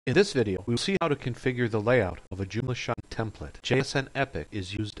In this video, we will see how to configure the layout of a JoomlaShine template. JSN Epic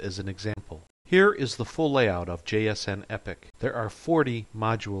is used as an example. Here is the full layout of JSN Epic. There are 40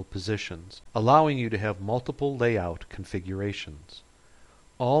 module positions, allowing you to have multiple layout configurations.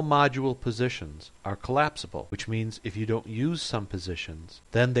 All module positions are collapsible, which means if you don't use some positions,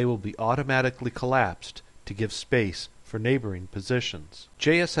 then they will be automatically collapsed to give space for neighboring positions.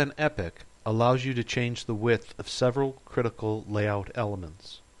 JSN Epic allows you to change the width of several critical layout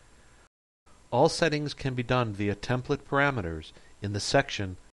elements. All settings can be done via template parameters in the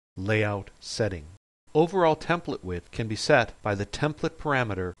section Layout Setting. Overall template width can be set by the template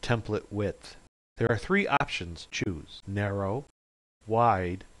parameter template width. There are three options to choose: narrow,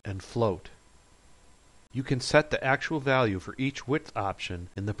 wide, and float. You can set the actual value for each width option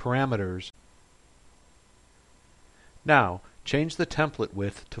in the parameters. Now, change the template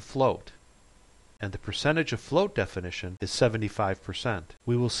width to float, and the percentage of float definition is 75%.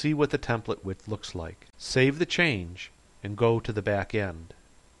 We will see what the template width looks like. Save the change and go to the back end.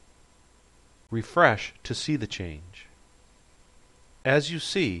 Refresh to see the change. As you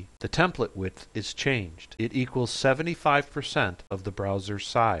see, the template width is changed. It equals 75% of the browser's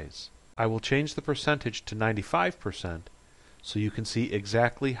size. I will change the percentage to 95% so you can see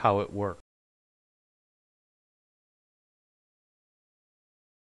exactly how it works.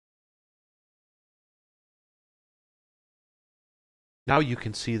 Now you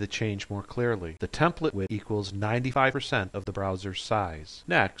can see the change more clearly. The template width equals 95% of the browser's size.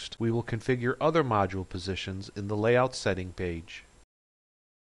 Next, we will configure other module positions in the Layout Setting page.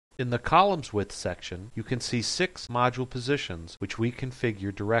 In the Columns Width section, you can see 6 module positions which we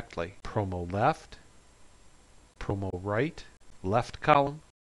configure directly: Promo Left, Promo Right, Left Column,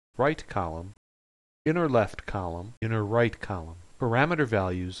 Right Column, Inner Left Column, Inner Right Column. Parameter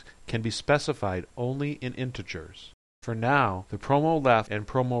values can be specified only in integers. For now, the Promo Left and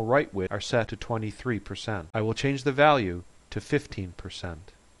Promo Right width are set to 23%. I will change the value to 15%.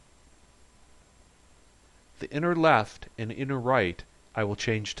 The Inner Left and Inner Right I will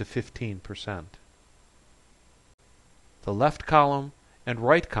change to 15%. The Left Column and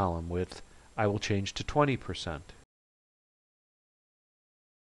Right Column width I will change to 20%.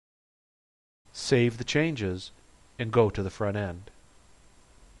 Save the changes and go to the front end.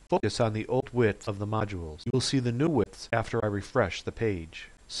 Focus on the old width of the modules. You will see the new widths after I refresh the page.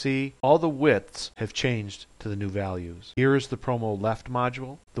 See, all the widths have changed to the new values. Here is the Promo Left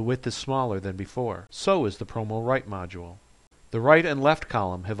module. The width is smaller than before. So is the Promo Right module. The right and left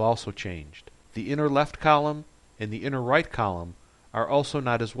column have also changed. The inner left column and the inner right column are also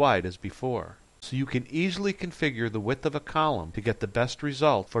not as wide as before. So you can easily configure the width of a column to get the best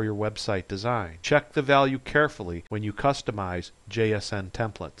result for your website design. Check the value carefully when you customize JSN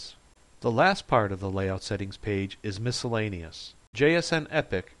templates. The last part of the Layout Settings page is miscellaneous. JSN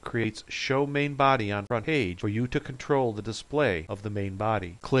Epic creates Show Main Body on Front Page for you to control the display of the main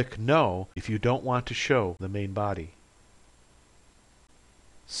body. Click No if you don't want to show the main body.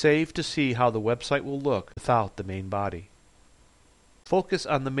 Save to see how the website will look without the main body. Focus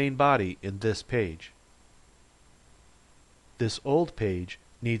on the main body in this page. This old page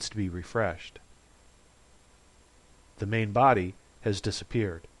needs to be refreshed. The main body has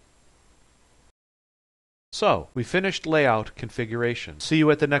disappeared. So, we finished layout configuration. See you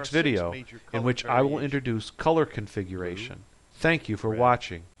at the next video, in which I will introduce color configuration. Thank you for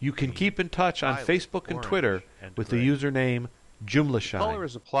watching. You can keep in touch on Facebook and Twitter with the username JoomlaShine. Color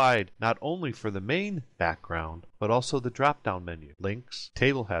is applied not only for the main background, but also the drop-down menu, links,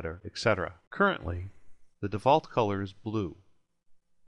 table header, etc. Currently, the default color is blue.